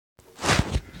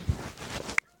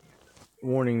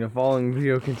Warning, the following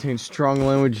video contains strong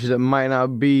language that might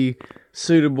not be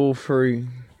suitable for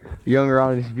younger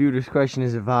audience. Viewer discretion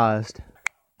is advised.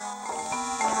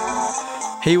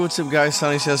 Hey, what's up guys?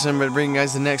 Sonny says I'm bringing you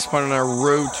guys the next part on our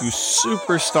road to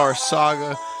Superstar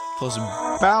Saga plus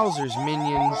Bowser's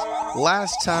Minions.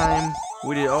 Last time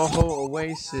we did Oho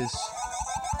Oasis.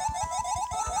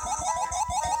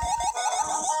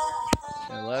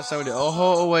 Last time we did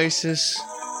Oho Oasis.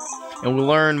 And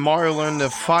Mario learned the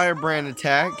Firebrand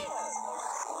attack.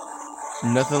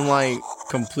 Nothing like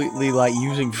completely like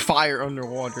using fire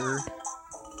underwater.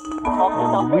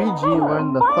 And Luigi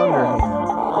learned the Thunder Hand.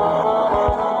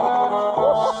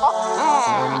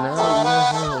 And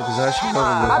now because I should know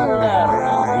the Thunder Hand.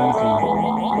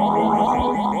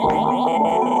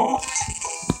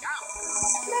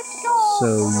 So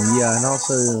yeah, and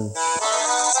also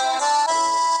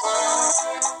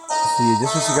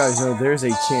just so you guys know, there's a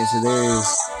chance that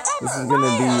this is going to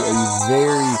be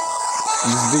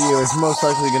this video is most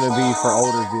likely going to be for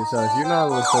older videos. So if you're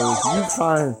not a so if you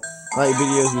find like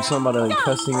videos with somebody like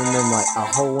cussing in them like a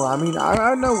whole lot, I mean,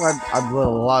 I know I've let a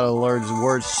lot of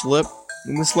words slip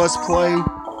in this Let's Play,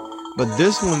 but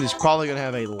this one is probably going to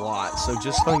have a lot. So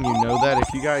just letting you know that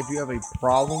if you guys do have a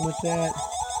problem with that,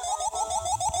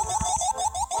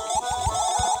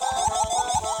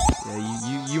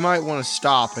 you might want to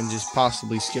stop and just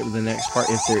possibly skip to the next part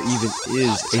if there even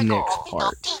is a next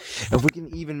part. If we can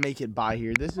even make it by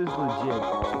here. This is legit.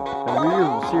 And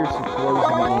we're seriously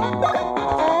closing in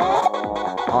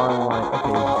on like,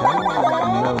 okay,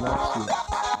 no, not shit.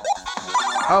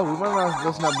 Oh, we might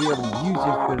not be able to use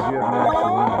it because we have no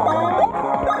actual window.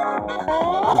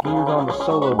 We can use on the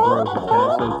Solo Bros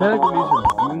attack. So technically these are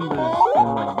Goombas in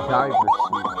like diver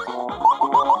suits.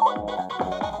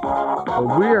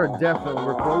 But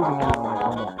we're closing in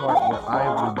on the part where I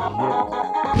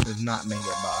legit did not make it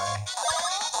by.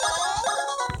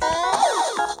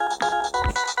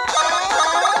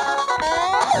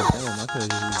 Oh, damn, I could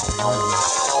have used the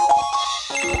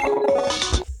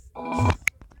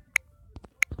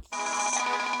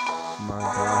My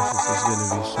gosh, this is gonna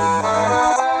be so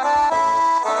bad.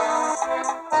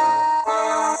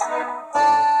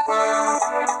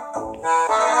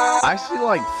 I see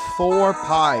like 4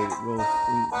 pie. Well,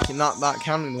 not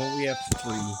counting the one we have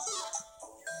 3.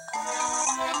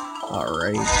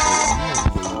 Alright.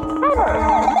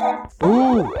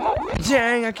 Ooh!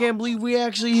 Dang, I can't believe we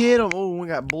actually hit him. Oh, we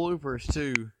got bloopers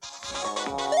too.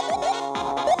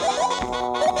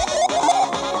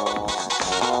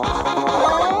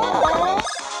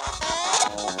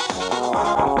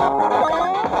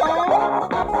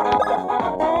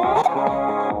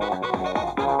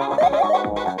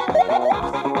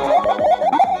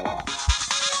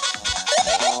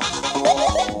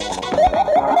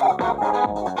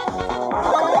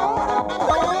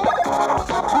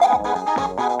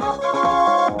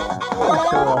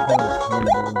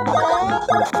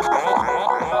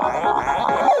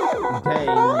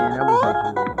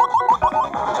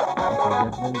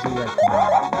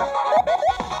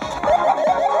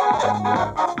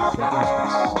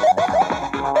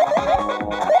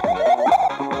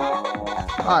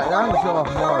 Alright, now I'm gonna show off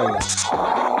Mario.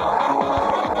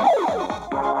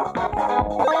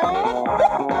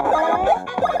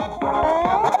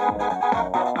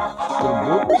 So the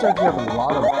bloopers actually have a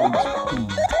lot of HP.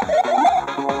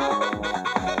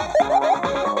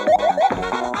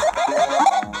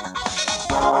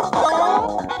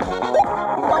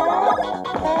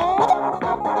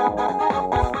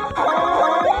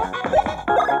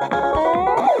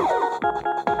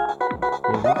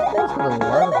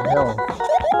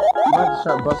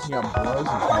 Start busting out blows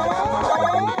and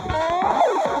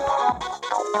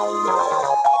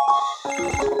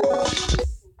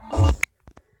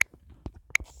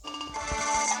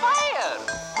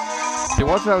Hey,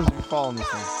 watch out as you fall on this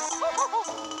thing.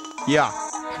 Yeah.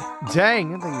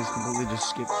 Dang, that thing just completely just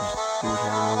skipped through over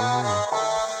here.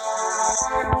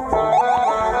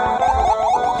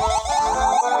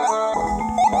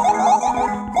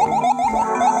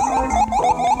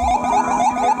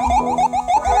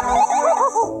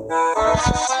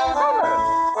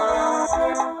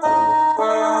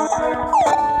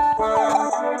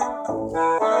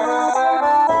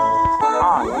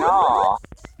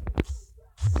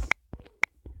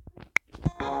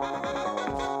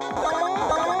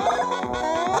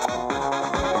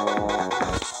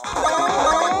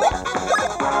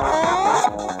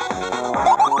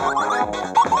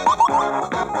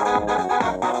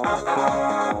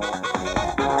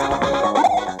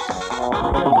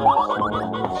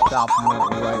 Stop them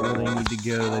right where they need to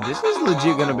go. This is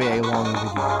legit gonna be a long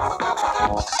video.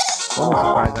 I'm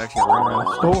surprised I actually ran out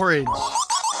of storage.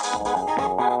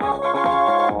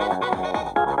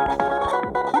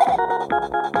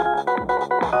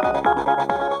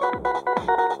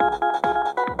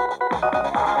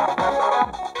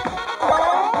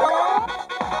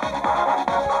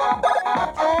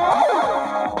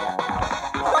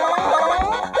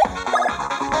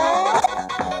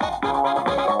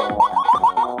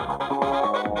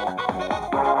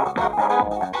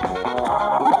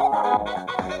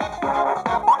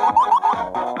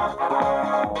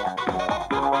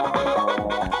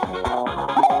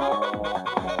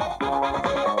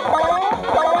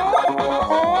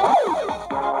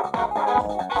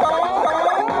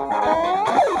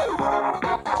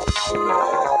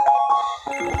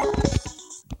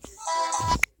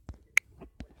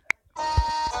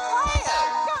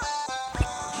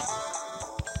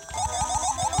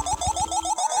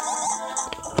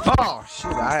 Oh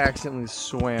shit, I accidentally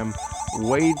swam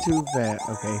way too fast.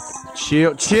 Okay.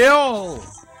 Chill!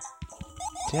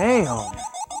 Damn. Well,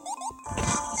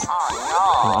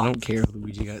 I don't care if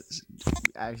Luigi got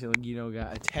actually,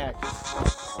 got attacked. I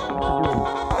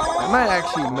might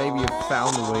actually maybe have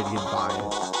found a way to get by it.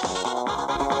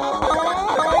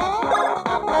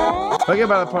 If I get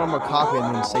by the part, I'm gonna copy it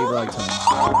and then save it like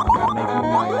tomorrow. Make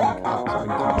my own copy so I can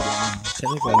copy it.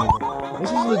 Technically,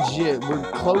 this is legit. We're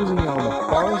closing on the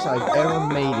farthest I've ever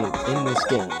made it in this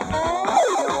game.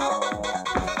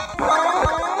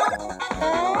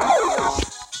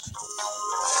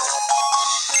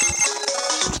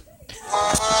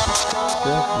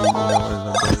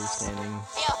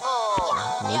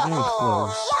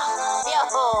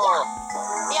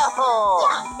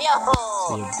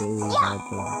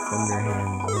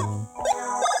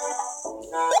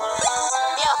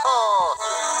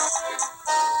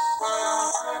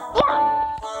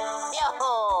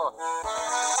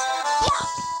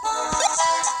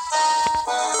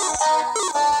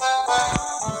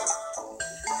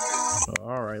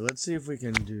 Alright, let's see if we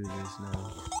can do this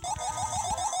now.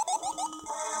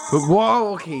 But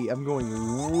whoa, okay, I'm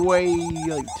going way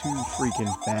too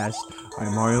freaking fast.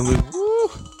 Alright, Mario Luigi. Woo!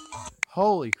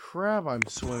 Holy crap, I'm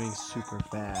swimming super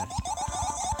fast.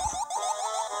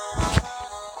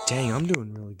 Dang, I'm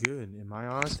doing really good. In my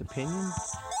honest opinion,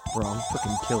 bro, I'm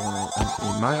fucking killing it.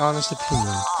 In my honest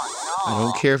opinion, I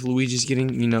don't care if Luigi's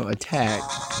getting, attacked.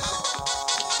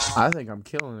 I think I'm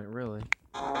killing it, really.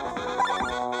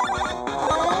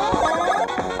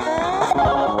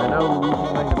 I know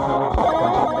Luigi's making a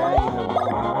punch bag,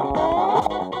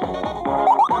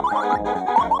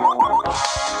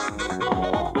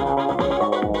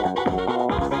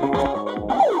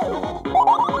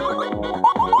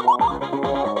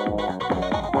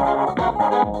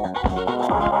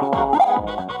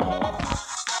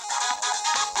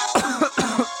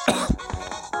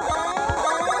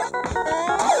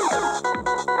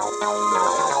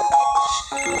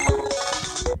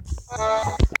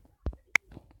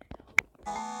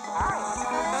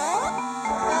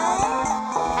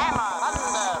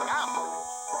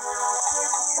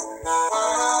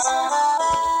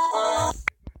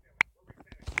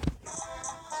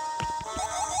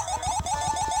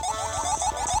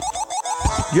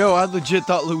 Yo, I legit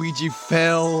thought Luigi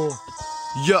fell.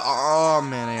 Yo, oh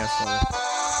man, I got started.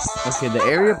 Okay, the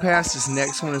area past this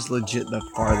next one is legit the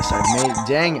farthest I've made.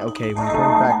 Dang it. Okay, when I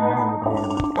come back, I'm home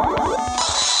with the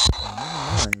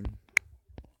hammer.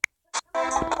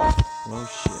 Well,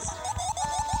 shit.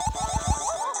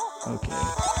 Okay.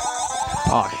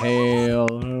 Oh, hell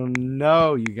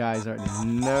no. You guys already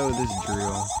know this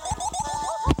drill.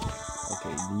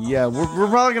 Okay, yeah, we're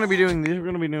probably going to be doing this. We're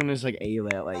going to be doing this like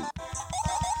A-Lat, like...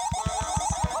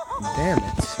 Damn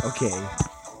it. Okay.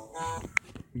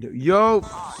 Yo.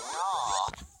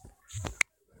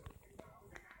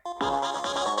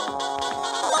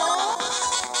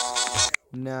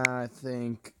 Nah, I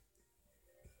think.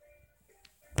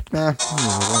 Nah.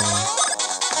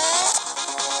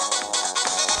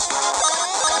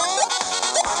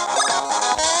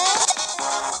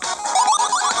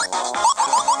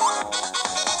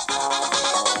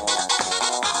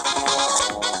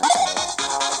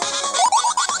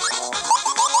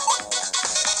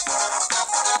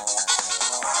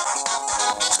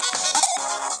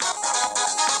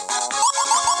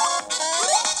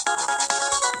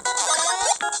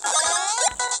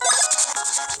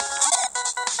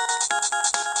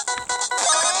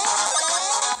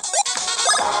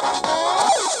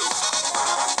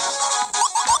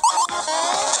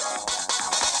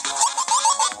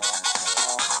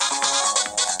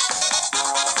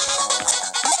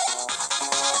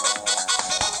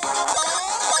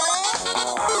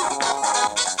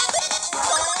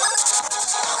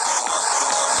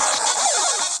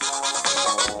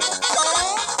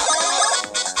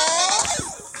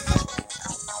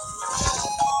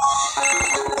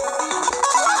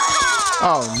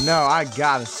 Oh no, I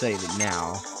gotta save it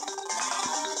now.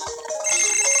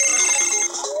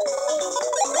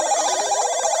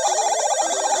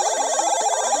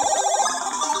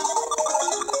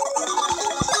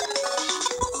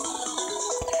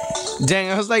 Dang,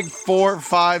 that was like 4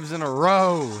 5s in a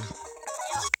row.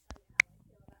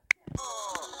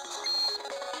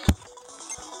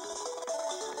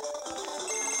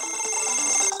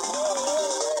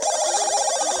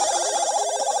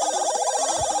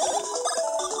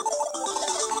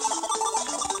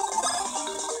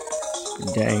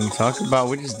 Dang, talk about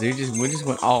we just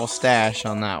went all stash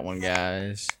on that one,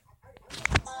 guys.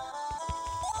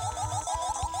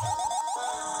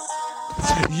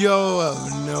 Yo, I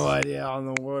have no idea how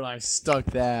in the world I stuck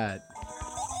that.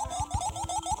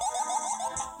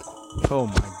 Oh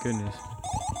my goodness.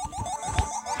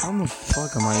 How in the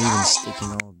fuck am I even sticking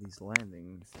all of these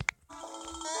landings?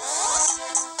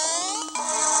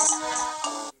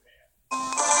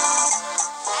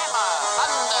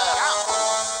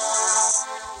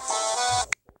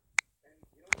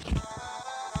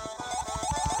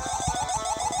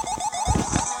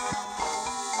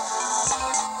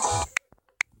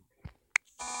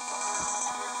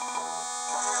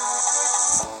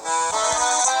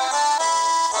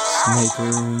 Snake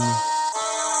room.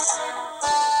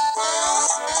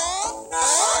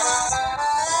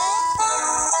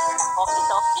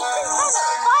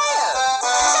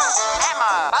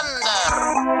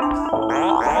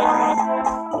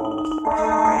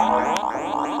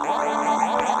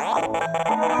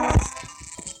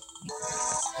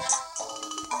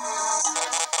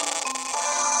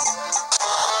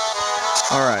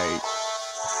 Alright.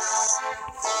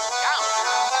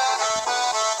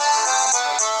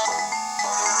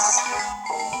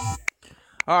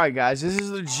 Alright guys, this is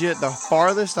legit the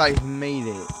farthest I've made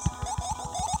it.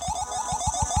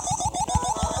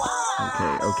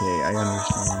 Okay, I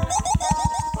understand.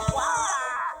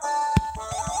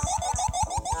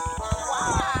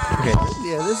 Okay,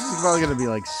 yeah, this is probably gonna be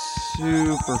like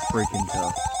super freaking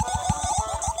tough.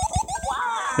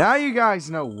 Now you guys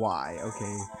know why,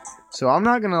 okay? So I'm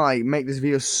not gonna like make this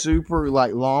video super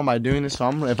like long by doing this. So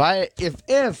I'm if I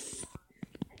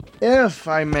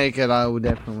make it, I will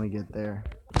definitely get there.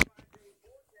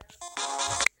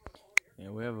 Yeah,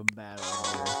 we have a battle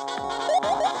here.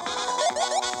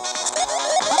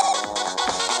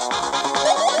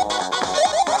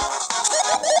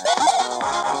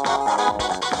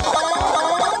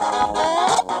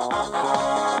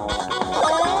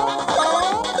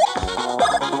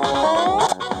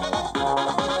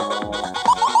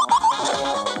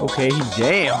 Okay,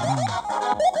 damn.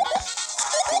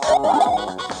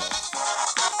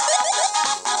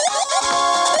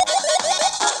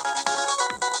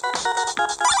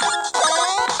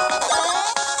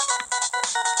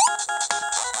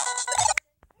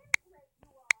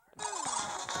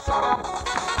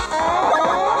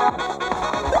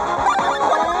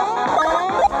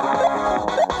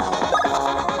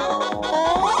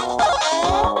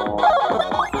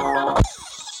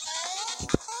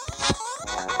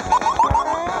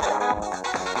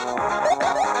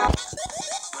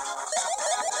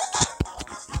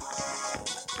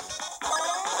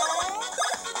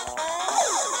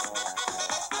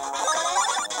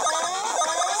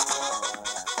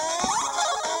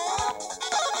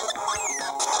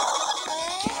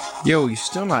 Yo, he's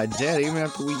still not dead even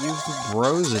after we used the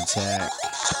bros attack.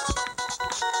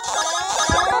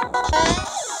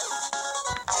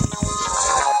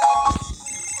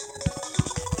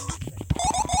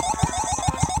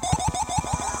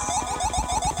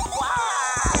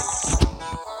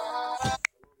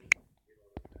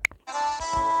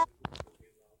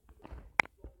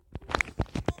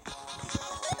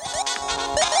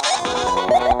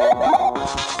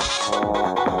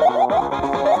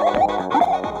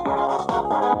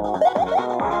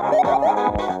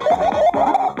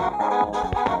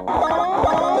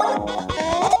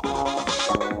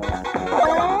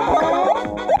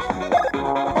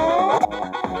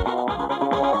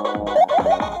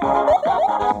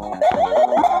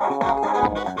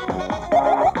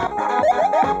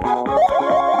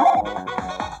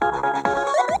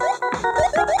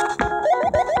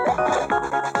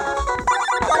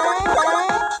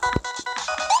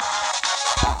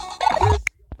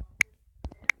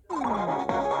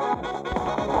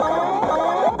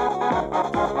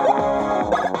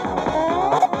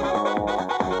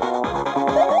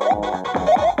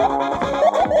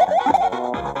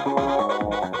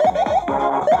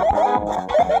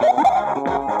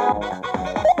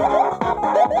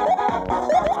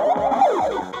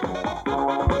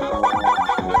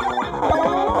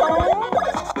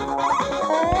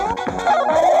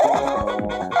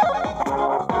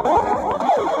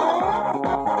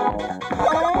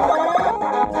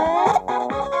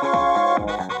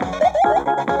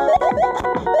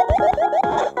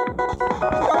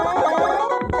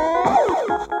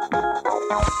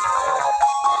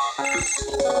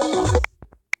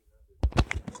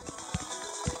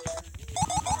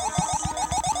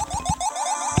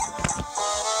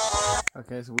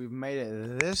 Okay, so we've made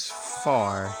it this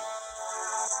far.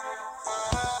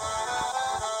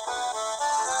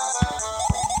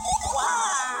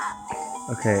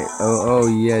 Okay, oh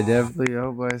yeah, definitely. I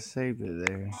hope I saved it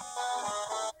there.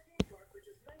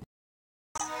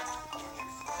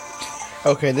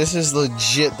 Okay, this is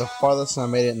legit the farthest I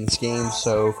made it in this game,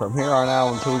 so from here on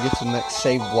out until we get to the next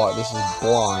save block, this is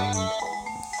blind.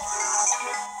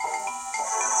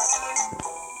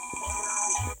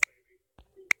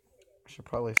 I should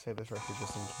probably save this right here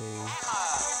just in case.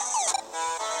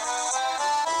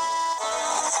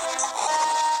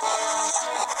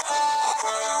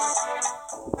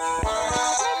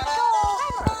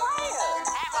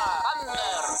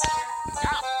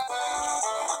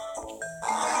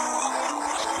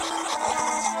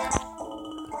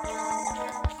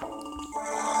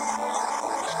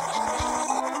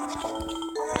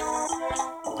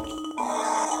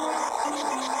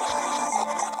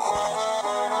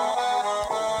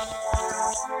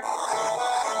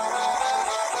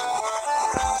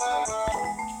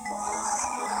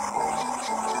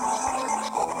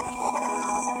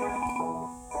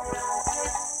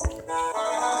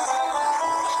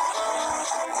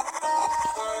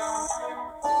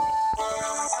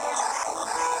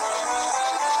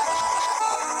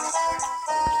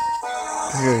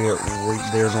 I gotta get right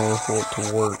there in order for it to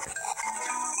work.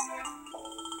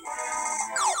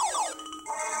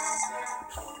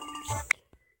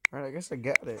 Alright, I guess I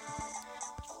got it.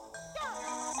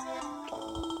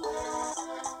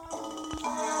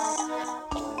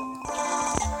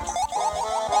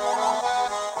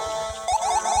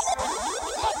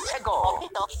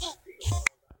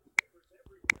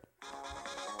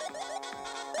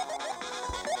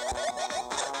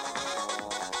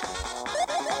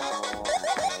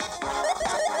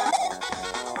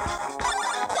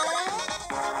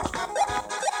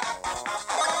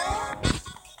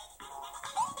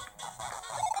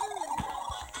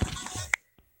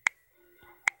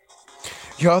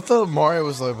 Yo, I thought Mario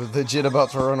was like legit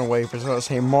about to run away. For so I was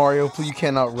saying, Mario, please, you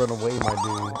cannot run away, my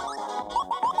dude.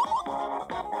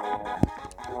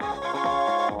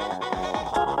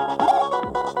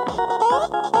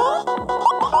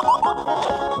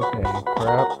 Okay,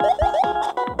 crap.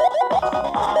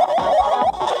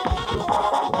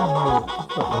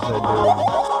 What was I doing?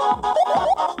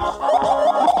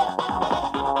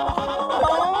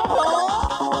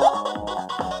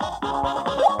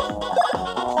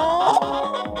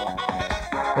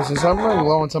 Since I'm running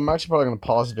low on time, I'm actually probably going to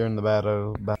pause during the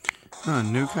battle.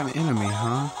 New kind of enemy,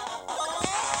 huh?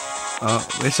 Oh,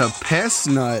 it's a pest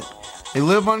nut. They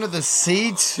live under the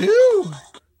sea, too?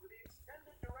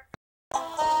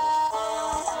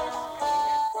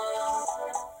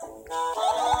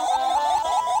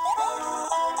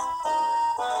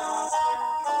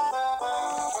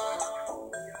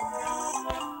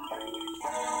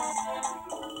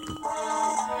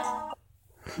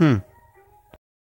 Hmm.